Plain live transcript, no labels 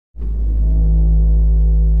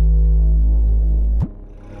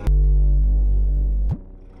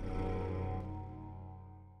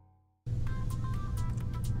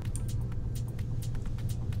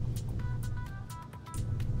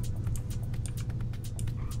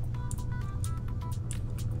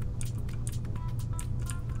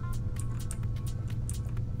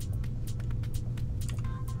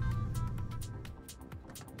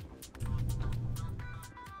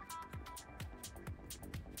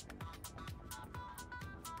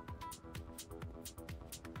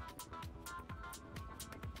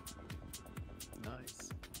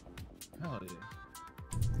Hell yeah.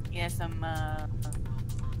 Yeah, some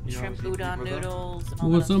shrimp udon noodles. And all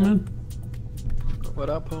What's that up, man? What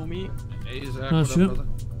up, homie? Hey, Zach, Oh, what shit. up, brother?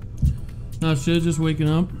 Oh shit, just waking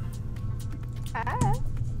up. Hi.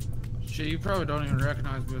 Shit, you probably don't even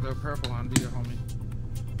recognize me without purple on, do you, homie?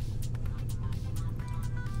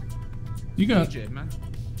 You got DJ, man.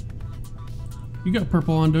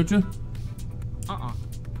 purple on, don't you? Uh-uh.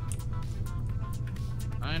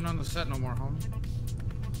 I ain't on the set no more, homie.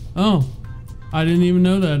 Oh, I didn't even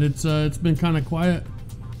know that. It's been kind of quiet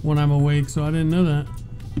when I'm awake, so I didn't know that.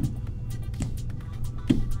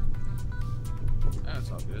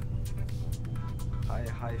 That's all good.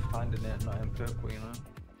 How you finding it not in purple, you know?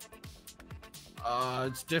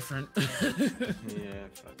 It's different. Yeah, fucking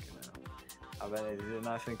hell. I bet is it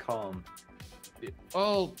nice and calm?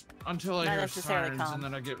 Well, until I Not hear necessarily sirens, calm. and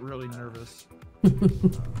then I get really nervous. I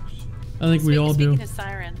think we all do. Speaking of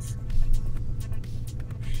sirens.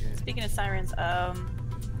 Shit. Speaking of sirens,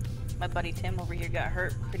 my buddy Tim over here got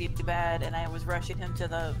hurt pretty bad, and I was rushing him to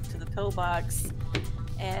the pillbox,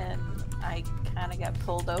 and I kind of got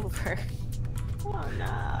pulled over. Oh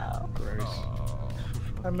no. Gross.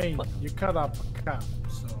 I mean, you cut off a cop,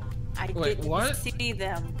 so. I Wait, didn't what? see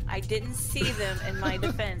them. I didn't see them in my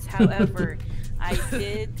defense. However, I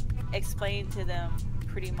did explain to them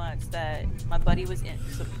pretty much that my buddy was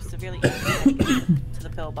severely injured to the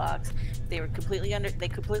pillbox. They were completely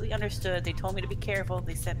understood. They told me to be careful.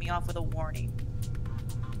 They sent me off with a warning.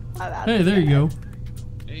 Oh, that's Hey, there you go.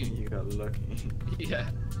 Hey, You got lucky. yeah.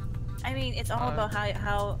 I mean, it's all about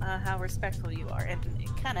how respectful you are, and it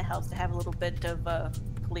kind of helps to have a little bit of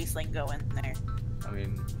police lingo in there. I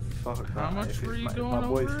mean, fuck How that. much If were it's you my, going if my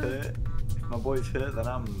boy's over? hurt, if my boy's hurt, then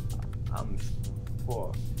I'm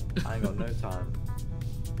poor. I ain't got no time.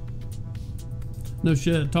 No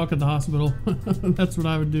shit. Talk at the hospital. That's what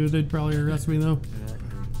I would do. They'd probably arrest me though.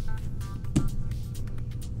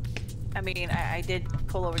 I mean, I did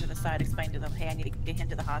pull over to the side, explain to them, hey, I need to get him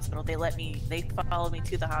to the hospital. They followed me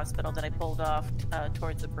to the hospital. Then I pulled off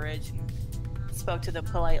towards the bridge and spoke to them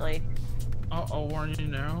politely. I'll warn you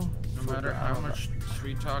now, no matter how much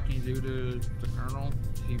sweet talking you do to the colonel,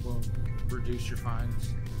 he will reduce your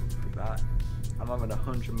fines. Like that. I'm having a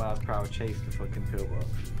 100 miles per hour chase to fucking pillbox.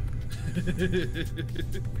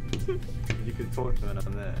 You could talk to me and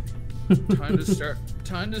I'm there.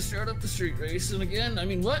 Time to start up the street racing again. I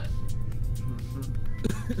mean, what?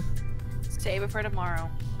 Save it for tomorrow.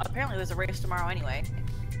 Apparently there's a race tomorrow anyway.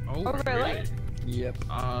 Oh, Oh, really? really? Yep.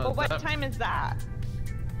 Well, what time is that?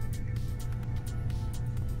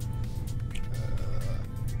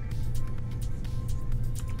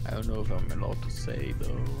 I don't know if I'm allowed to say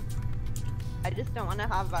though. I just don't want to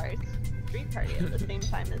have our street party at the same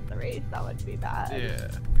time as the race. That would be bad. Yeah.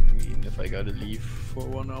 I mean, if I gotta leave for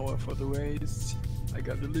 1 hour for the race, I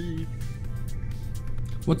gotta leave.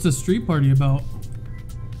 What's the street party about?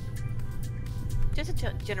 Just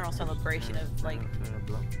a general celebration of like.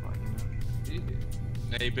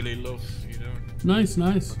 Neighborly love, you know. Nice,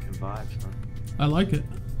 nice. Fucking vibes, man. I like it.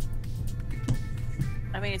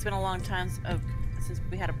 I mean, it's been a long time since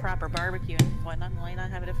we had a proper barbecue. Why not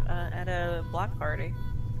have it at a block party?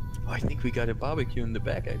 Oh, I think we got a barbecue in the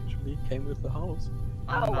back actually. Came with the house.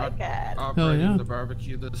 I'm Oh, not wicked. operating yeah. the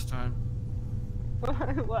barbecue this time.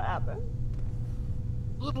 What happened?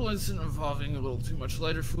 A little incident involving a little too much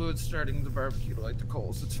lighter fluid starting the barbecue to light the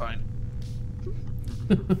coals. It's fine.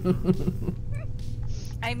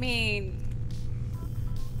 I mean,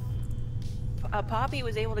 Poppy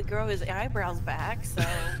was able to grow his eyebrows back, so.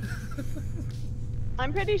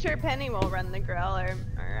 I'm pretty sure Penny will run the grill or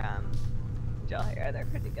Jill here. They're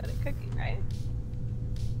pretty good at cooking, right?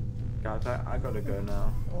 Guys, I gotta go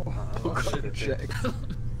now.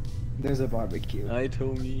 There's a barbecue. Hi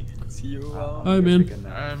Tommy. See you around. Hi, man.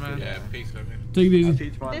 Alright, man. Yeah, peace, man. Take it I'll easy.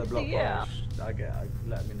 teach mine the Good block to you. bars.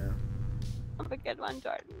 Let me know. Have a good one,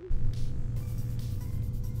 Jordan.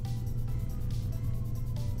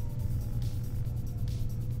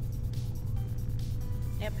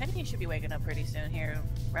 Yeah, Penny should be waking up pretty soon here,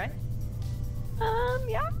 right?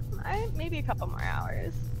 Yeah, maybe a couple more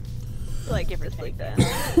hours. To, like, give her sleep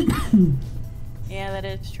in. Yeah, that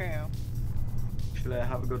is true. Shall I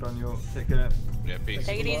have a good on your ticket? Yeah, peace.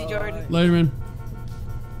 Take it easy, Jordan. Later, man.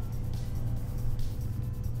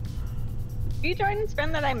 Are you Jordan's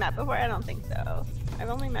friend that I met before? I don't think so. I've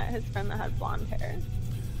only met his friend that has blonde hair.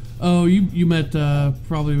 Oh, you met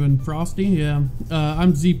probably when Frosty. Yeah.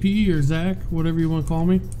 I'm ZP or Zach, whatever you want to call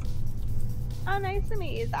me. Oh, nice to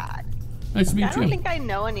meet you, Zach. Nice to meet I don't you. think I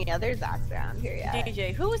know any other Zachs around here yet.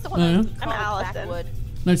 DJ, who was the one Oh, yeah? that was I'm called Allison. Backwood?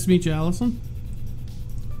 Nice to meet you, Allison.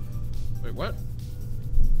 Wait, what?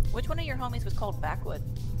 Which one of your homies was called Backwood?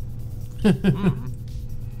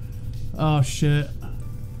 Oh shit!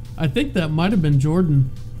 I think that might have been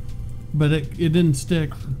Jordan, but it didn't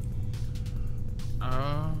stick.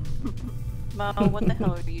 Mo, what the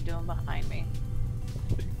hell are you doing behind me?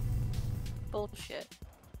 Bullshit.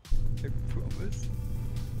 I promise.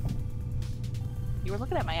 You were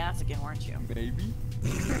looking at my ass again, weren't you? Maybe.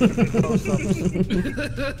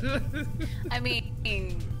 I mean,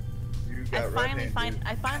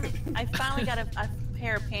 I finally got a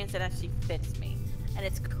pair of pants that actually fits me, and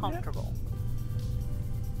it's comfortable.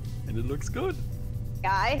 And it looks good.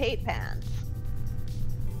 Yeah, I hate pants.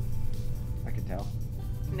 I can tell.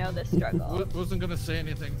 Know the struggle. Wasn't gonna say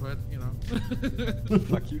anything, but you know.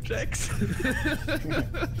 Fuck you, Jax.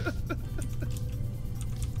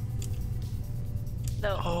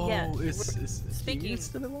 So, Oh, yeah. is speaking.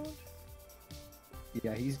 still around?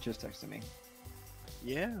 Yeah, he's just texting me.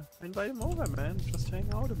 Yeah, invite him over, man. Just hang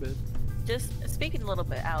out a bit. Just speaking a little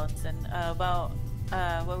bit, Allison, about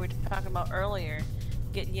what we were talking about earlier,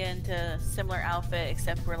 getting you into similar outfit,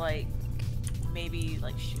 except for like maybe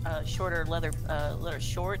like shorter leather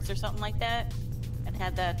shorts or something like that, and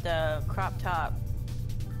had that crop top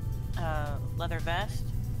leather vest.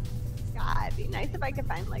 God, it'd be nice if I could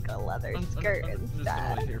find like a leather skirt I'm just gonna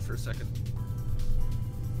instead. wait here for a second.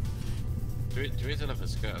 There is a leather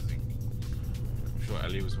skirt, I think. I'm sure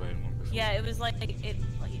Ellie was wearing one before. Yeah, it was like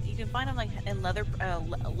you can find them like in leather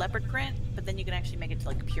leopard print, but then you can actually make it to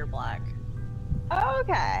like pure black. Oh,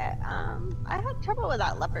 okay. I had trouble with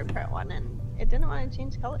that leopard print one, and it didn't want to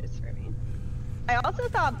change colors for me. I also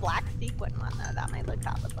saw a black sequin one though that might look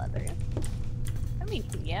hot with leather. I mean,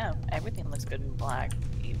 yeah, everything looks good in black,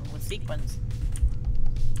 even with sequins.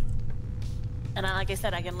 And like I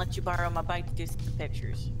said, I can let you borrow my bike to do some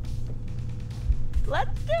pictures.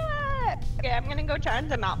 Let's do it! Okay, I'm gonna go try on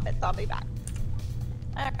some outfits. I'll be back.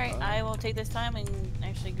 Alright, I will take this time and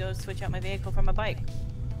actually go switch out my vehicle for my bike.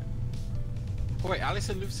 Oh, wait,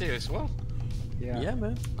 Alison lives here as well? Yeah,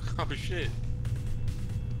 man. Oh shit.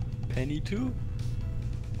 Penny too?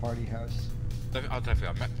 Party house. I don't think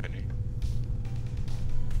I met Penny.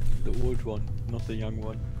 The old one, not the young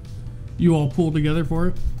one. You all pulled together for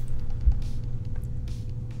it?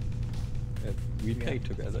 We paid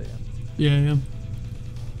together, yeah. Yeah.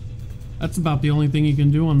 That's about the only thing you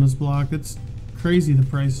can do on this block. It's crazy, the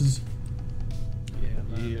prices. Yeah,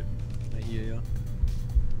 man. I hear ya.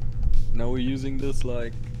 Now we're using this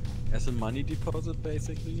like as a money deposit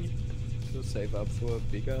basically to save up for a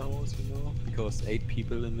bigger house, you know, because 8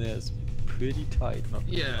 people in there is pretty tight. Not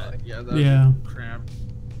gonna lie. That'd Yeah. be cramped.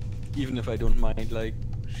 Even if I don't mind like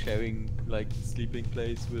sharing like sleeping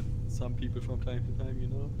place with some people from time to time, you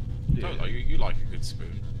know. No, like, you like a good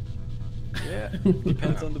spoon. Yeah,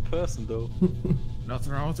 depends on the person though.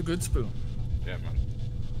 Nothing wrong with a good spoon. Yeah, man.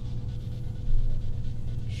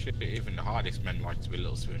 Shit, even the hardest men like to be a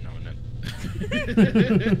little spoon now and then.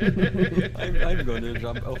 I'm gonna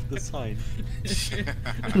jump off the sign.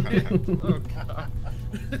 Oh god.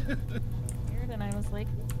 Weird, and I was like,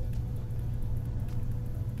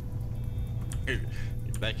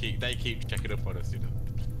 they keep checking up on us, you know.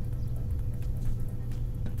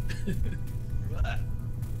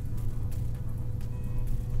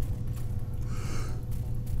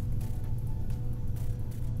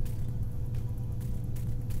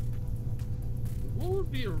 What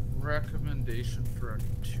would be a recommendation for a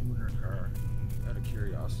tuner car, out of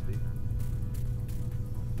curiosity?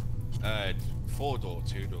 4-door,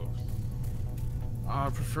 2-door.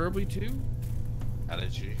 Preferably 2?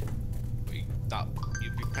 Allergy.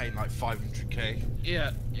 You'd be paying like 500k.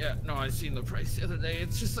 Yeah, no, I seen the price the other day.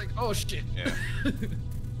 It's just like, oh shit. Yeah.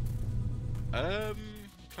 Trying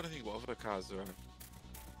to think what other cars are around.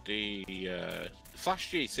 The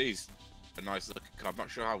Flash GT's a nice looking car. I'm not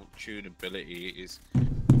sure how tunability it is.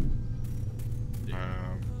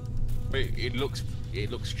 But it looks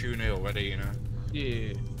tuny already, you know.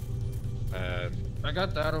 Yeah. I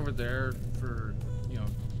got that over there for, you know,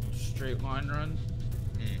 straight line run.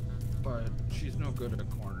 But she's no good at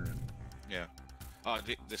cornering. Yeah.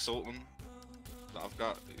 The Sultan that I've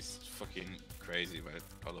got is fucking crazy, man.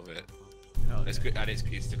 I love it. Hell It's yeah. good, and it's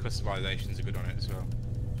the customizations are good on it as well.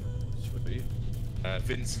 Sweet.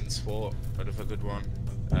 Vincent Sport, another good one.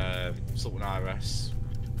 Sultan RS,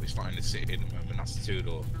 it's not in the city at the moment. That's a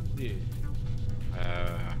 2-door. Yeah.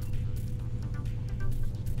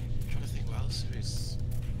 Trying to think what else there is.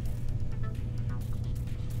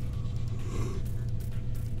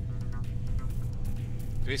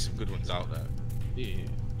 There is some good ones out there. Yeah.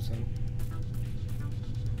 So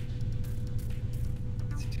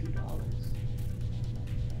it's $2. Oh,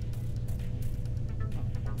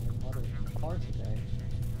 I bought a car today.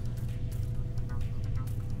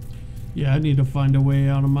 Yeah, I need to find a way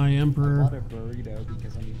out of my I Emperor. bought a burrito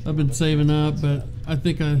because I need to I've been look saving into up, that but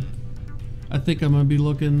stuff. I think I'm gonna be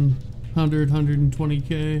looking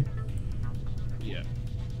 120K. Yeah.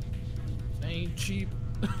 They ain't cheap.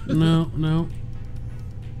 No.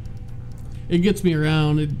 It gets me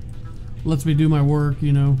around. It lets me do my work,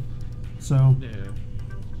 you know. So Yeah.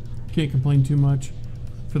 can't complain too much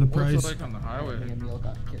for the What's price. it like on the highway? Emil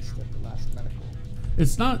got kissed at the last medical.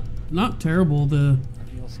 It's not terrible.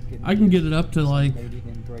 Emil's getting I can get kissed. it up to Some like lady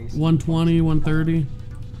named Grace 120, 130.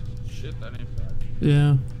 Shit, that ain't bad.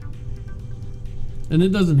 Yeah. And it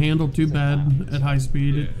doesn't handle too bad at high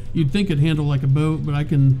speed. Yeah. You'd think it'd handle like a boat, but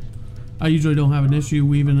I usually don't have an issue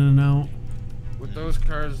weaving in and out. With those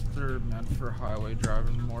cars, they're meant for highway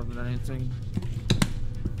driving more than anything.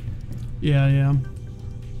 Yeah.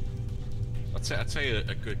 I'd say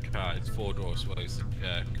a good car. It's 4 doors, well, it's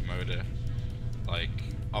Komodo. Like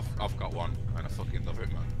I've got one and I fucking love it,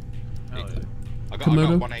 man. Hell yeah. I got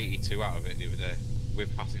Komodo? 182 out of it the other day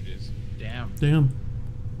with passengers. Damn.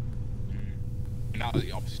 Now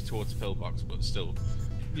the opposite towards the pillbox, but still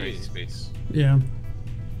crazy space. Yeah.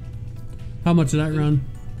 How much did that run?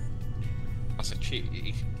 That's a cheap.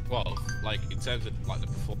 Well, like in terms of like the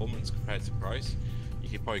performance compared to price, you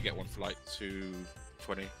could probably get one for like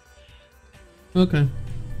 220. Okay.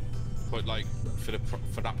 But like for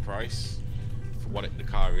that price, for what the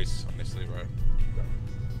car is, honestly, bro.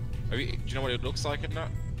 Do you know what it looks like in that?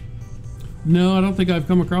 No, I don't think I've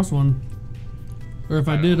come across one. Or if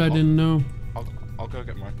I did, I didn't know. I'll go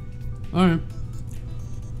get mine. All right.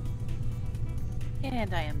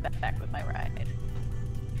 And I am back with my ride.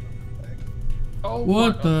 Oh,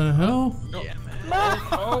 What the hell? Yeah, man.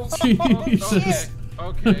 Oh, Jesus.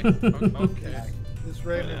 Okay. It's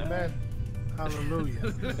raining men. Hallelujah.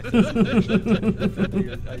 I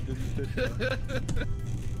didn't hit that.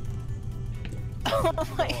 Oh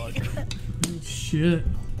my god. Shit.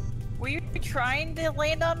 Were you trying to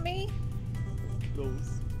land on me?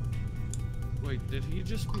 Close. Wait, did he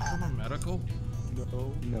just become a medical?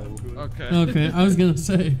 No. No. I'm good. Okay. Okay, I was gonna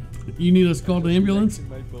say, you need us called the ambulance?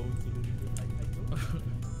 My bones a little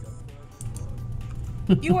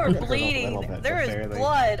bit. You are Just a bleeding. little bit, There but is barely.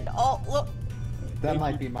 blood. Oh, look. That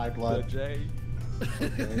might be my So blood. Jay,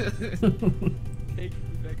 take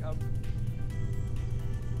me back up.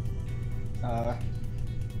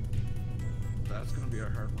 That's gonna be a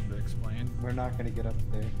hard one to explain. We're not gonna get up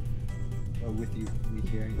there. With you, me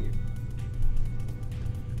hearing you.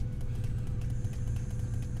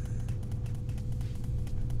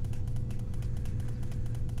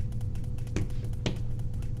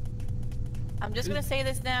 I'm just gonna say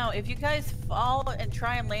this now. If you guys fall and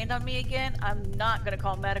try and land on me again, I'm not gonna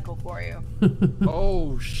call medical for you.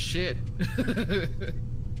 Oh shit.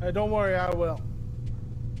 Hey, don't worry, I will.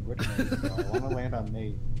 What do you mean? I want to land on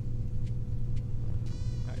me.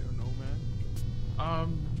 I don't know,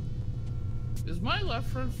 man. Is my left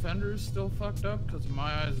front fender still fucked up? Cause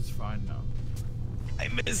my eyes is fine now. I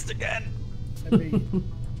missed again. I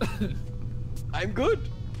mean, I'm good.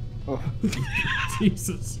 Oh,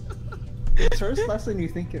 Jesus. it hurts less than you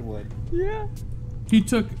think it would. Yeah. He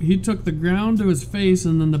took the ground to his face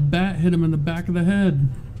and then the bat hit him in the back of the head.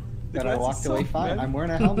 But I glass is walked away soft, fine. man. I'm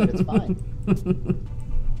wearing a helmet. It's fine.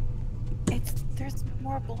 There's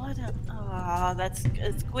more blood. Ah, that's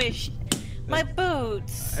a squish. My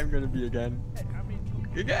boots. I'm gonna be again.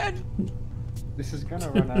 Again. This is gonna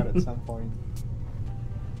run out at some point.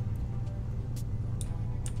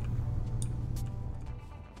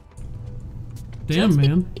 Damn, Just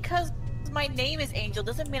man. Because my name is Angel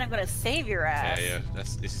doesn't mean I'm gonna save your ass. Yeah.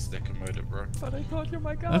 This is the Komodo, bro. But I thought you're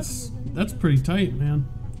my guardian. That's pretty tight, man.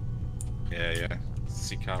 Yeah.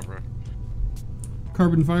 See car, bro.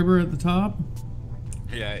 Carbon fiber at the top.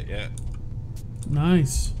 Yeah.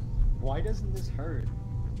 Nice. Why doesn't this hurt?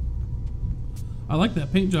 I like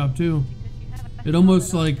that paint job too. It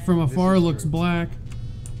almost like from afar is looks true. black,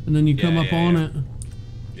 and then you come Yeah, up yeah, on yeah. it.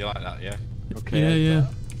 You like that, yeah? Okay. Yeah.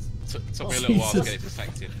 Took me a little while to Jesus. get it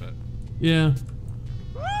perfected, but Yeah.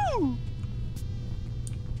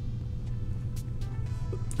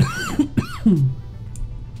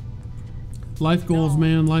 Life goals,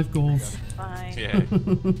 man. Life goals. Fine. yeah.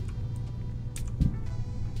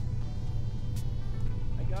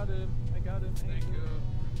 I got him. Thank you.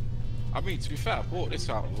 I mean, to be fair, I bought this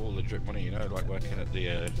out of all the drip money, you know, like working at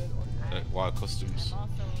the Wild Customs. I'm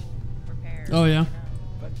also prepared. Oh, yeah?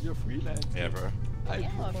 But you're freelance. Yeah, bro. I'm Yeah.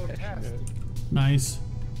 professional. Nice.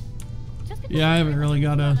 Just because Yeah, I I'm haven't really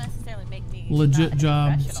got doesn't a necessarily make me legit not job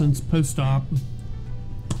professional. since post-op.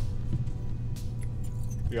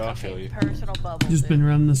 Yeah, I feel you. Personal bubble. Just been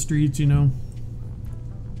running the streets, you know.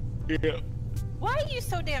 Yeah. Why are you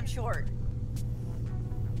so damn short?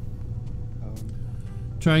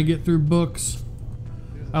 Try and get through books.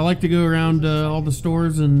 I like to go around all the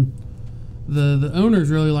stores, and the owners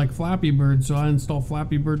really like Flappy Bird, so I install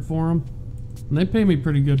Flappy Bird for them. And they pay me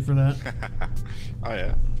pretty good for that. Oh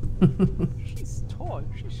yeah. She's tall.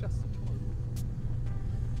 She's just tall.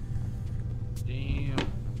 Damn.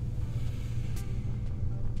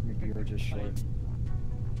 Maybe you're just short.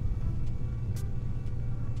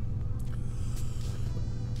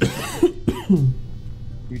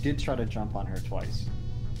 You did try to jump on her twice.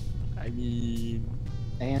 I mean,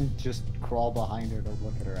 And just crawl behind her to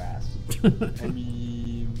look at her ass. I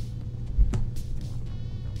mean,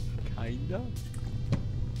 kinda.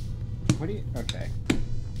 What do you... Okay.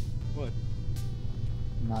 What?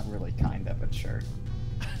 Not really kinda, but sure.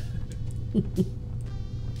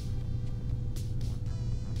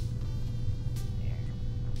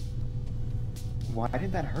 Why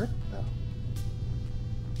did that hurt, though?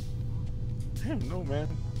 I don't know, man.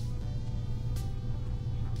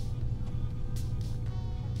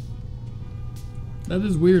 That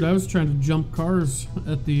is weird. I was trying to jump cars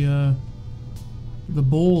at the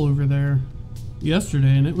bowl over there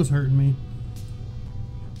yesterday, and it was hurting me.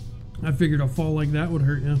 I figured a fall like that would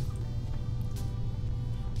hurt you.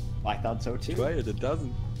 I thought so too. Try it. It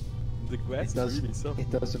doesn't. The grass It does. is really soft. It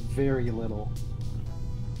does very little.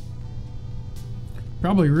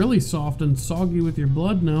 Probably really soft and soggy with your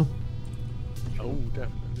blood now. Oh,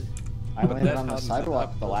 definitely. I But landed that on the hardens it sidewalk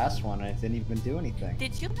up, the though. last one, and it didn't even do anything.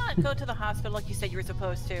 Did you not go to the hospital like you said you were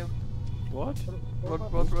supposed to? What? What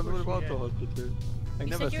about the hospital? I You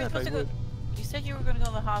never said you were said I supposed to go. would. You said you were going to go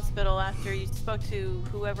to the hospital after you spoke to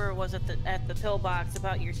whoever was at the pillbox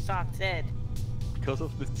about your soft head. Because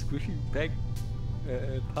of the squishy back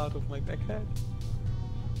part of my back head.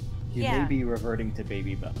 You Yeah. may be reverting to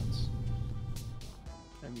baby bones.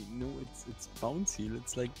 I mean, no, it's bouncy.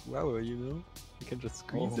 It's like rubber, you know? You can just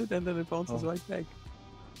squeeze Oh. it and then it bounces Oh. right back.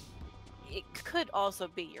 It could also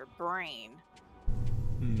be your brain.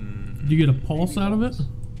 Do you get a pulse out of it?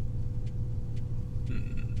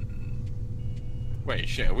 Wait,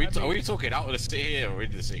 shit. Are we talking out of the city here or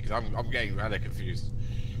in the city? Because I'm getting rather confused.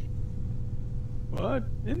 What?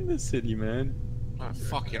 In the city, man. Oh,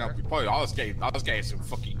 fucking hell. I was getting Do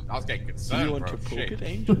concerned, you want bro. to poke Shit. it,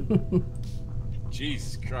 Angel?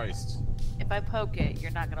 Jesus Christ. If I poke it,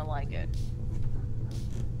 you're not going to like it.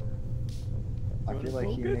 I wanna feel like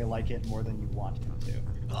poke you it? may like it more than you want him to.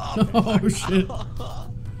 Oh shit!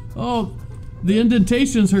 Oh, the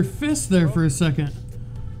indentation's her fist there for a second.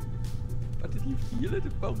 But did you feel it?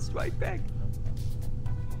 It bounced right back.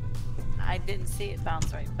 I didn't see it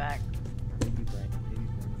bounce right back. Baby brain, baby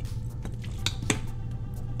brain.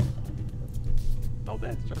 No,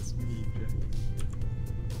 that's just me,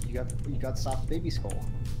 Jack. You got soft baby skull.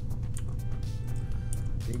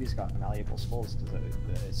 Baby's got malleable skulls because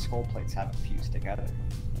the skull plates haven't fused together.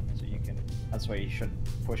 So you can. That's why you shouldn't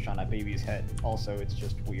push on a baby's head. Also, it's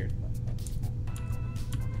just weird.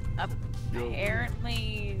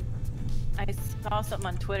 Apparently, I saw something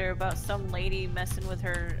on Twitter about some lady messing with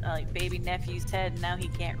her like baby nephew's head, and now he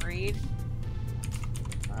can't read.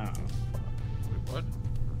 I don't know. Wait, what?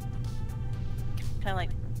 Kind of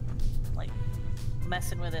like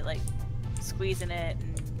messing with it, like squeezing it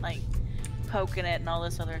and like poking it and all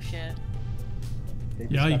this other shit.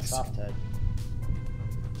 Baby's got Yikes. soft head.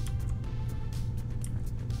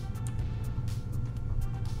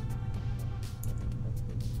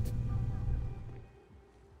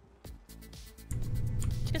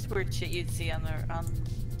 Just weird shit you'd see on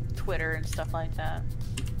Twitter and stuff like that.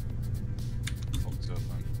 Fucked up,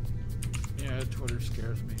 man. Yeah, Twitter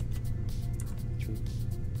scares me. True.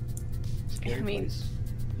 Scary I mean- place.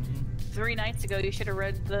 3 nights ago, you should have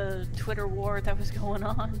read the Twitter war that was going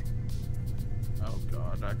on. Oh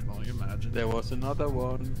god, I can only imagine. There was another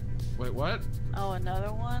one. Wait, what? Oh,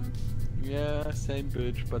 another one? Yeah, same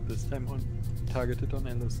bitch, but this time targeted on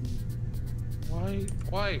Allison.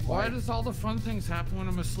 Why does all the fun things happen when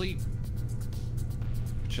I'm asleep?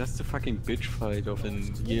 Just a fucking bitch fight of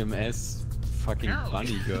an EMS fucking Apparently.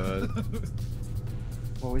 bunny girl.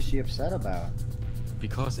 What was she upset about?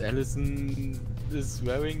 Because Allison is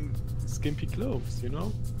wearing skimpy clothes, you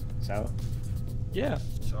know? So? Yeah.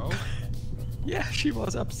 So? Yeah, she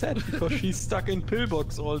was upset because she's stuck in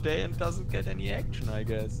pillbox all day and doesn't get any action, I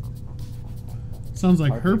guess. Sounds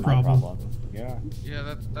like her Hardly my problem. Yeah.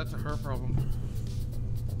 Yeah, that's her problem.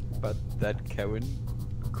 But that Karen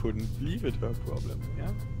couldn't leave it her problem,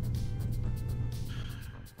 yeah?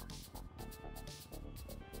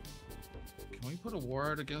 Can we put a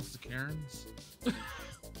war out against the Karens?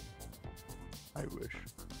 I wish.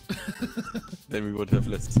 Then we would have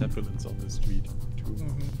less Zeppelins on the street, too.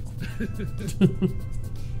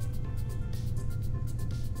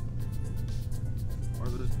 Or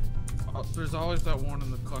there's always that one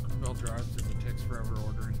in the Cluckerville drive-thru that takes forever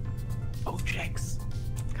ordering. Oh, Jax!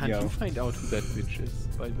 Can't Yo. you find out who that bitch is,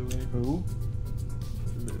 by the way? Who?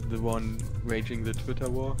 The one waging the Twitter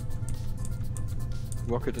war?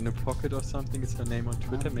 Rocket in a Pocket or something is her name on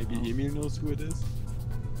Twitter. Maybe Emil knows who it is.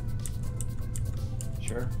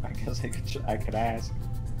 Sure, I guess I could ask.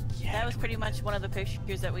 That was pretty much one of the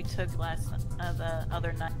pictures that we took the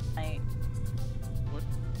other night. What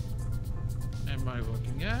am I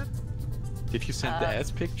looking at? Did you send the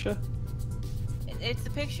ass picture? It's the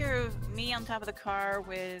picture of me on top of the car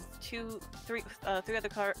with three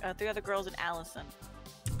other girls and Allison.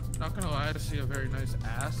 Not gonna lie, I see a very nice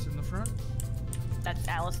ass in the front. That's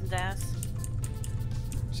Allison's ass.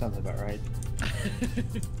 Sounds about right.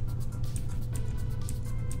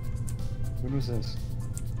 When was this?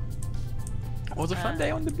 It was a fun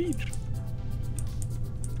day on the beach.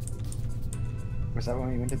 Was that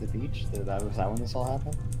when we went to the beach? Was that when this all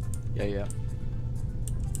happened? Yeah.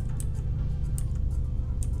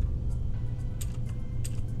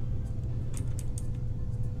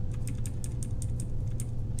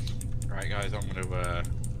 Right, guys, I'm gonna.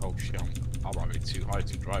 Oh shit, I might be too high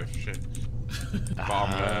to drive. Shit. But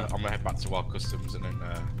I'm gonna head back to Wild Customs and then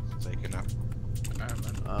take a nap.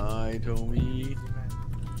 Hi, Tommy.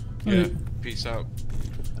 Yeah. Peace out.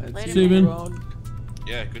 Later, See you, man.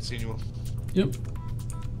 Yeah, good seeing you all. Yep.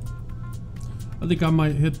 I think I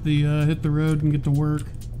might hit the road and get to work.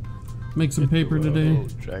 Make some paper today.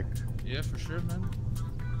 Jack. Yeah, for sure, man.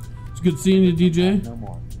 It's good seeing you, DJ. No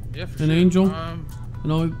more. Yeah, for An sure. Angel.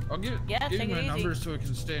 And I'll give take you it my easy. number so we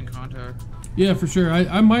can stay in contact. yeah, for sure.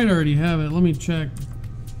 I might already have it. Let me check.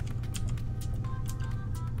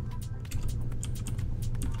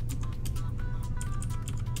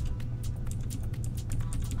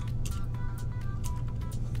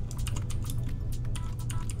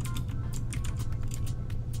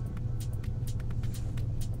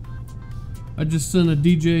 I just sent a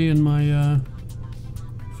DJ in my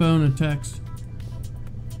phone a text.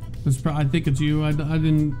 I think it's you. I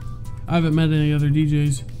haven't met any other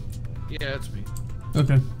DJs. Yeah, it's me.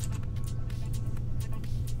 Okay.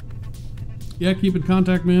 Yeah, keep in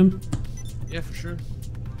contact, man. Yeah, for sure.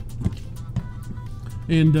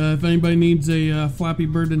 And if anybody needs a Flappy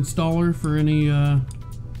Bird installer for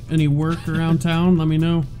any work around town, let me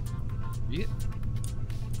know. Yeah.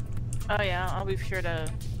 Oh yeah, I'll be sure to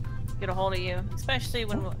get a hold of you, especially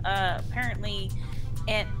when apparently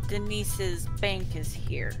Aunt Denise's bank is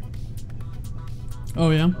here. Oh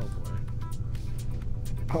yeah. Oh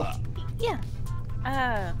boy.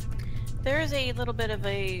 Yeah. There's a little bit of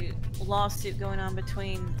a lawsuit going on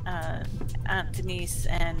between Aunt Denise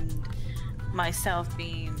and myself,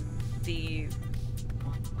 being the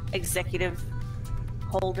executive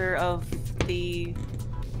holder of the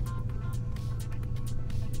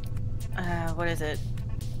what is it?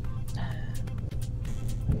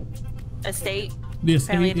 Estate. The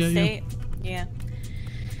estate, Family yeah, estate. Yeah.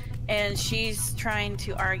 And she's trying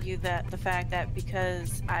to argue that the fact that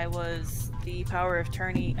because I was the power of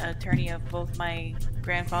attorney of both my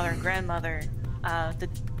grandfather and grandmother, the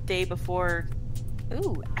day before.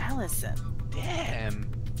 Ooh, Allison. Damn.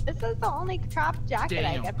 This is the only crop jacket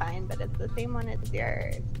Damn. I could find, but it's the same one as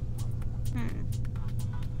yours.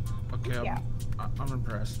 Okay, Yeah. I'm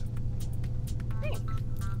impressed. Thanks.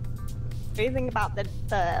 What do you think about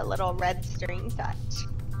the little red string touch?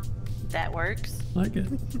 That works. Like it.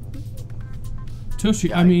 Touche.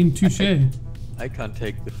 Yeah, I mean, touche. I can't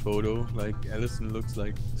take the photo. Like, Allison looks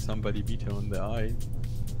like somebody beat her on the eye.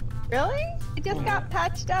 Really? It just got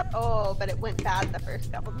patched up? Oh, but it went bad the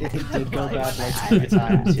first couple times. It did go Probably bad when like I- 3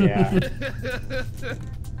 times, yeah.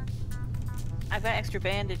 I've got extra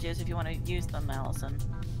bandages if you want to use them, Allison.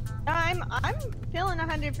 I'm feeling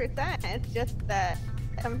 100%. It's just that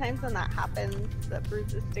sometimes when that happens, the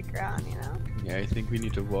bruises stick around, you know? Yeah, I think we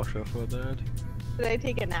need a washer for that. Should I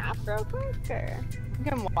take a nap real quick, or you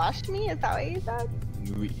can wash me? Is that what you said?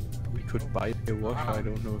 We could buy a washer. I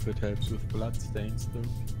don't know if it helps with blood stains though.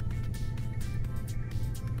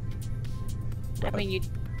 I But mean, you.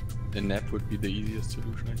 a nap would be the easiest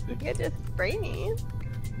solution, I You think. could just spray me.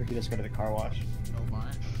 We could just go to the car wash. Oh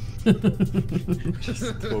my.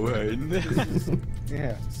 Just throw her in there.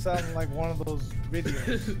 Yeah, sounding like one of those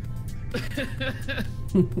videos.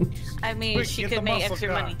 I mean, Quick, she get could the make muscle extra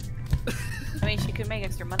car. money. I mean, she could make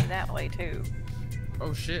extra money that way too.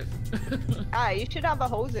 Oh shit. You should have a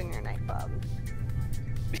hose in your nightclub.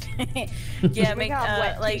 Yeah, We make got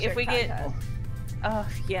wet like if t-shirt we get contest. Oh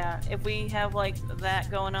yeah, if we have like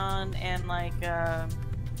that going on and like have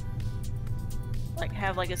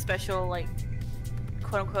like a special like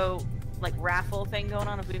quote unquote like raffle thing going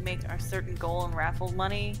on, if we make our certain goal and raffle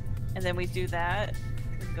money and then we do that,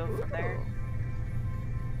 we can go from there.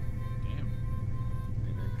 Damn.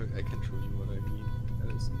 I can show you what I mean.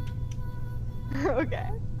 That is...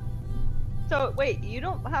 Okay. So wait, you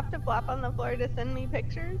don't have to flop on the floor to send me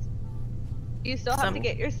pictures? You still have to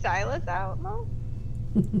get your stylus out, Mo?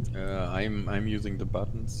 I'm using the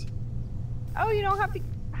buttons. Oh, you don't have to.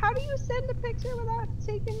 How do you send a picture without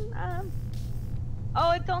taking?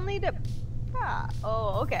 Oh, it's only to. Ah.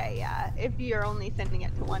 Oh, okay, yeah. If you're only sending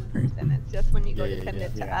it to one person, it's just when you go to send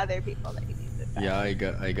it to other people that you need to send. Yeah, I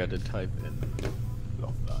got to type in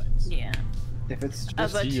long lines. Yeah. If it's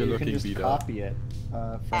just you can just copy it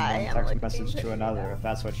from one text message to another if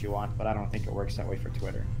that's what you want, but I don't think it works that way for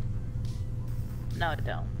Twitter. No, it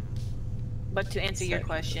don't. But to answer your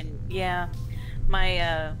question, yeah,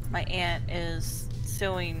 my my aunt is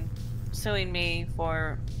suing me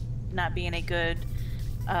for not being a good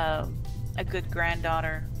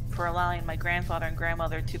granddaughter, for allowing my grandfather and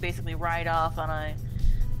grandmother to basically ride off on a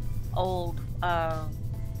old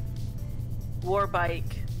war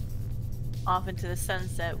bike off into the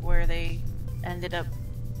sunset, where they ended up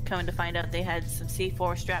coming to find out they had some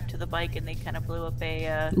C4 strapped to the bike, and they kind of blew up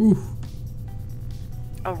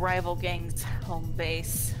a rival gang's home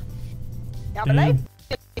base. Yeah, but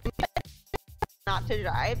not to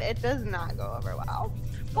drive, it does not go over well.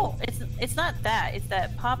 Oh, it's not that. It's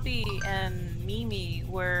that Poppy and Mimi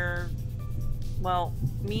were, well,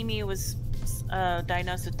 Mimi was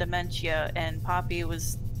diagnosed with dementia, and Poppy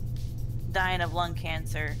was dying of lung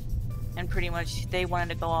cancer, and pretty much they wanted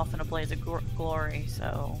to go off in a blaze of glory.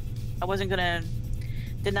 So I wasn't gonna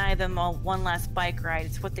deny them one last bike ride.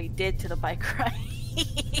 It's what they did to the bike ride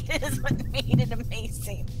is what made it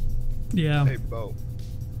amazing. Yeah. Hey, Bo.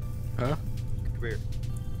 Huh? Come here.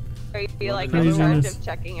 Are you like in charge of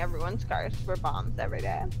checking everyone's cars for bombs every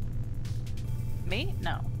day? Me?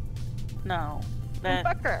 No. No.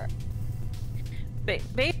 Fuck her.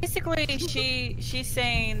 Basically, she's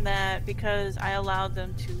saying that because I allowed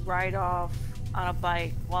them to ride off on a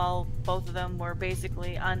bike while both of them were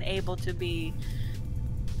basically unable to be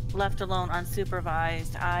left alone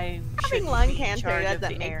unsupervised, I having lung cancer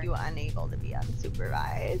doesn't make you unable to be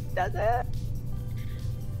unsupervised, does it?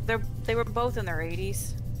 They were both in their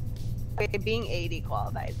 80s. Okay, being 80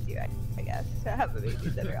 qualifies you, I guess, to have a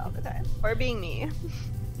babysitter all the time, or being me.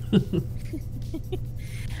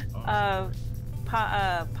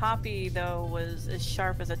 Poppy though was as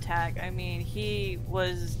sharp as a tack. I mean, he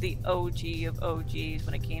was the OG of OGs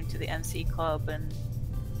when it came to the MC club, and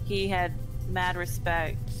he had mad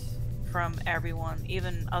respect from everyone,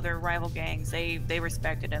 even other rival gangs. They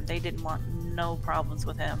respected him. They didn't want no problems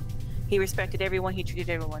with him. He respected everyone. He treated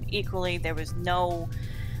everyone equally. There was no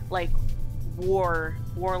like war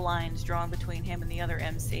lines drawn between him and the other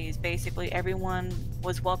MCs. Basically, everyone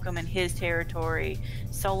was welcome in his territory,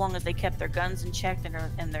 so long as they kept their guns in check and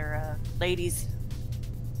their ladies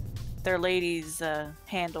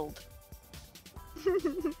handled.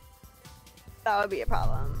 That would be a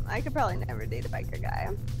problem. I could probably never date a biker guy.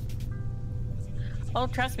 Oh,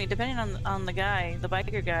 trust me, depending on the guy, the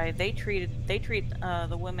biker guy, they treat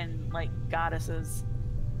the women like goddesses.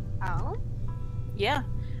 Oh? Yeah.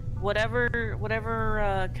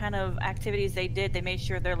 Whatever kind of activities they did, they made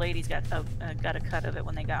sure their ladies got a cut of it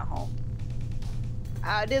when they got home.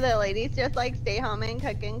 Do the ladies just like stay home and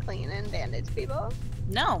cook and clean and bandage people?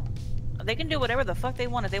 No. They can do whatever the fuck they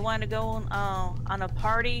want. If they wanted to go on a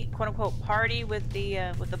party, quote unquote party with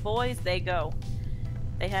the boys, they go.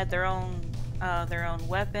 They had their own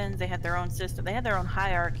weapons. They had their own system. They had their own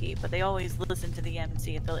hierarchy, but they always listened to the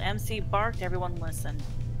MC. If the MC barked, everyone listened.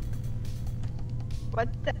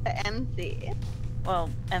 What's the MC? Well,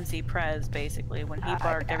 MC Pr0Z basically. When he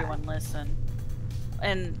barked, everyone listened.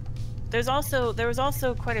 And there was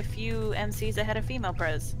also quite a few MCs that had a female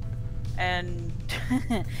Pr0Z. And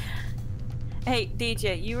hey,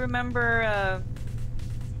 DJ, you remember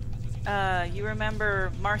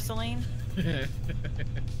Marceline?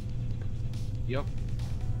 Yep.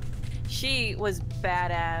 She was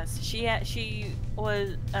badass. She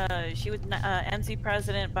was MC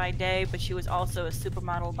president by day, but she was also a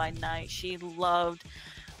supermodel by night. She loved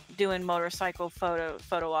doing motorcycle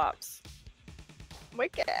photo ops.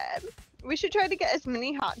 Wicked. We should try to get as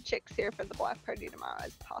many hot chicks here for the block party tomorrow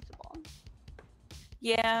as possible.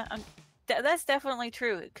 Yeah, that's definitely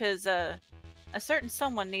true. Because a certain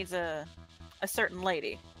someone needs a certain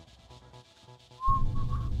lady.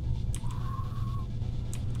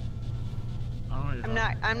 I don't know what you're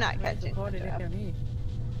talking I'm not catching.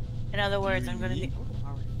 In other words, I'm gonna. In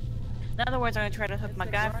other words, I'm gonna try to hook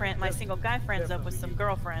my single guy friends up with some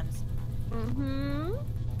girlfriends. Mm-hmm.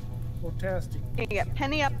 Fantastic. Can you get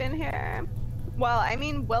Penny up in here? Well, I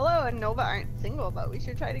mean, Willow and Nova aren't single, but we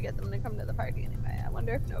should try to get them to come to the party anyway. I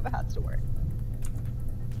wonder if Nova has to work.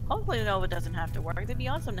 Hopefully Nova doesn't have to work. It'd be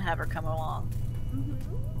awesome to have her come along.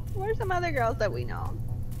 Mm-hmm. What are some other girls that we know?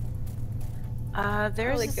 There's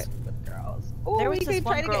really this, good with girls. Oh, there we was this could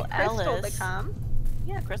try one to girl, get Crystal Alice. to come.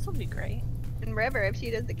 Yeah, Crystal would be great. And River, if she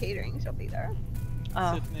does the catering, she'll be there.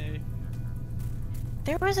 Oh. Sydney.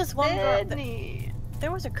 There was this one girl. Sydney.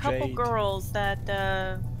 There was a couple Jade. girls that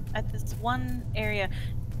at this one area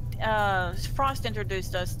Frost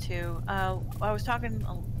introduced us to. I was talking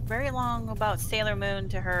very long about Sailor Moon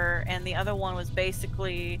to her, and the other one was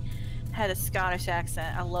basically had a Scottish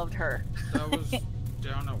accent. I loved her. That was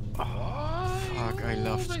down at Fuck, I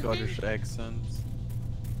love Scottish accents.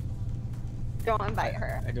 Go invite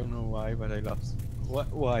her. I don't know why, but I love. What?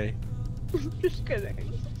 Why? Just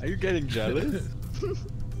kidding. Are you getting jealous?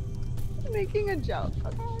 Making a joke.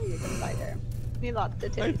 Okay, you can invite her. Need lots to I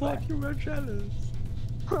take. thought you were jealous.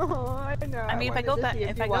 Oh, I know. I mean, if I go down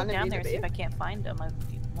there and see if I I can't find them, I'd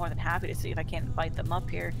be more than happy to see if I can't invite them up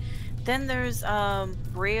here. Then there's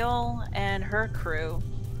Brielle and her crew.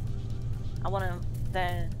 I want to.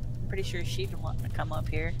 Then I'm pretty sure she'd want to come up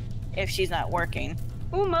here if she's not working.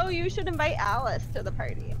 Ooh, Mo, you should invite Alice to the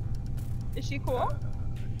party. Is she cool?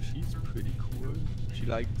 She's pretty cool. She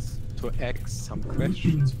likes to ask some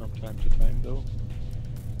questions from time to time, though.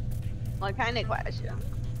 What kind of question?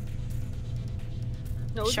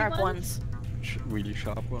 Nosy Sharp ones. Really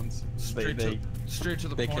sharp ones. Straight to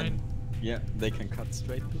the they point. Yeah, they can cut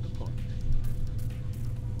straight to the point.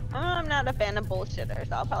 I'm not a fan of bullshitters,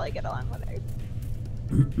 so I'll probably get along with her.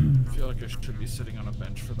 I feel like I should be sitting on a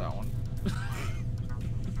bench for that one.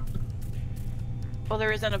 Well,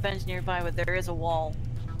 there isn't a bench nearby, but there is a wall.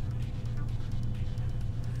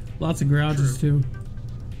 Lots of garages too.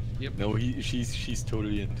 Yep. No, she's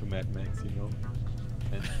totally into Mad Max, you know.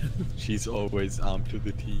 And she's always armed to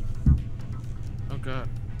the teeth. Oh god.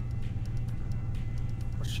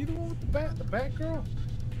 Was she the one with the bat? The bat girl?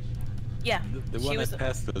 Yeah. The she one was that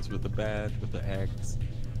passed us with the bat, with the axe.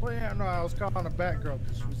 Well, yeah, no, I was calling a bat girl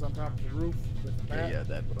because she was on top of the roof with the bat. Yeah,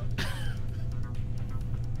 that one.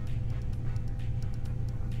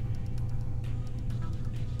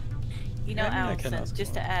 You know, I mean, I can Allison, ask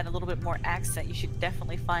just more. to add a little bit more accent, you should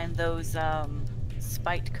definitely find those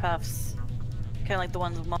spiked cuffs. Kind of like the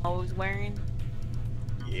ones Mo was wearing.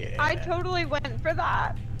 Yeah. I totally went for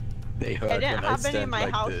that. They hurt I didn't when have I any in stand my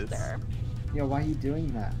like house this. there. Yo, why are you doing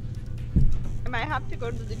that? I might have to go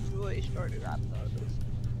to the jewelry store to grab those.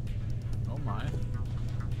 Oh my.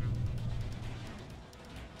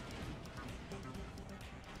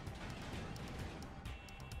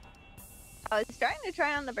 I was trying to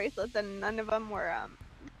try on the bracelets and none of them were,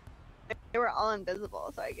 they were all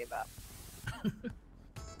invisible, so I gave up.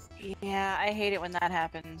 Yeah, I hate it when that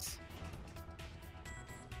happens.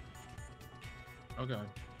 Okay.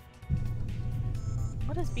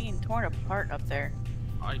 What is being torn apart up there?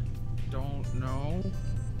 I don't know.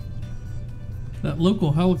 That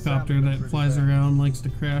local helicopter Sounded that pretty flies bad. around likes to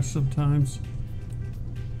crash sometimes.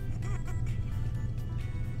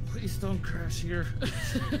 Please don't crash here.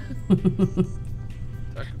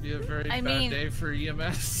 That could be a very bad day for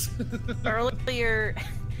EMS. Earlier,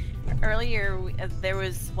 there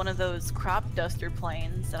was one of those crop duster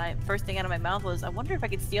planes, and first thing out of my mouth was, I wonder if I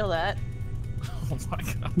could steal that. Oh my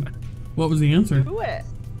god. What was the answer? Do it.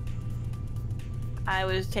 I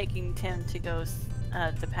was taking Tim to go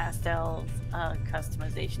to Pastel's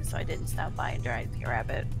customization, so I didn't stop by and drive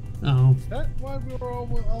Pr0Zach. Oh. Is that why we were all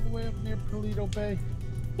the way up near Paleto Bay?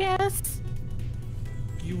 Yes.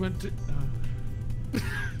 You went to.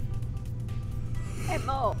 Hey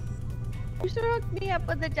Mo, you should hook me up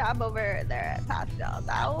with a job over there at Pastel's.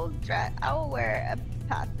 I will wear a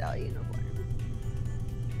pastel uniform.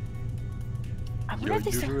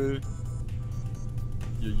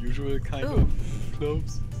 Your usual kind of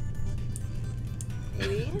clothes.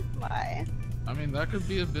 Maybe? Why? I mean, that could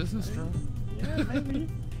be a business trip. Yeah, maybe.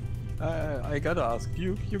 I gotta ask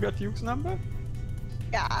you. You got Duke's number?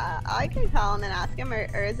 Yeah, I can call him and ask him,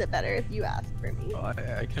 or is it better if you ask for me? Oh,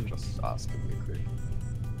 I can just ask him real quick.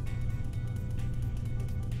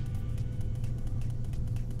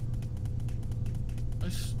 I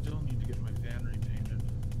still need to get my van repainted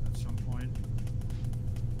at some point.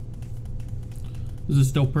 Is it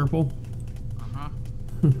still purple? Uh-huh.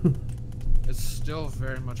 It's still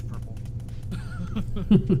very much purple.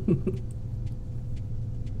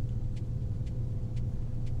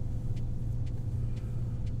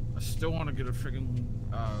 still want to get a friggin'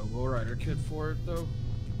 lowrider kit for it though.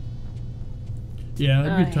 Yeah,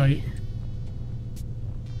 that'd be tight.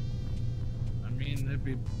 I mean, it'd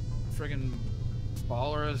be friggin'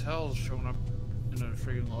 baller as hell showing up in a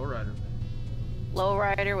friggin' lowrider.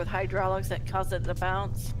 Lowrider with hydraulics that cause it to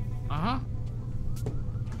bounce. Uh-huh.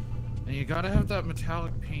 And you gotta have that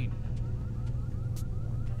metallic paint.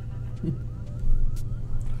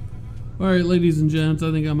 Alright, ladies and gents,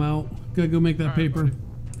 I think I'm out. Gotta go make that paper.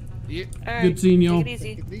 Yeah. All right, Good seeing y'all. take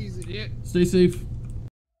it easy. Yeah. Stay safe.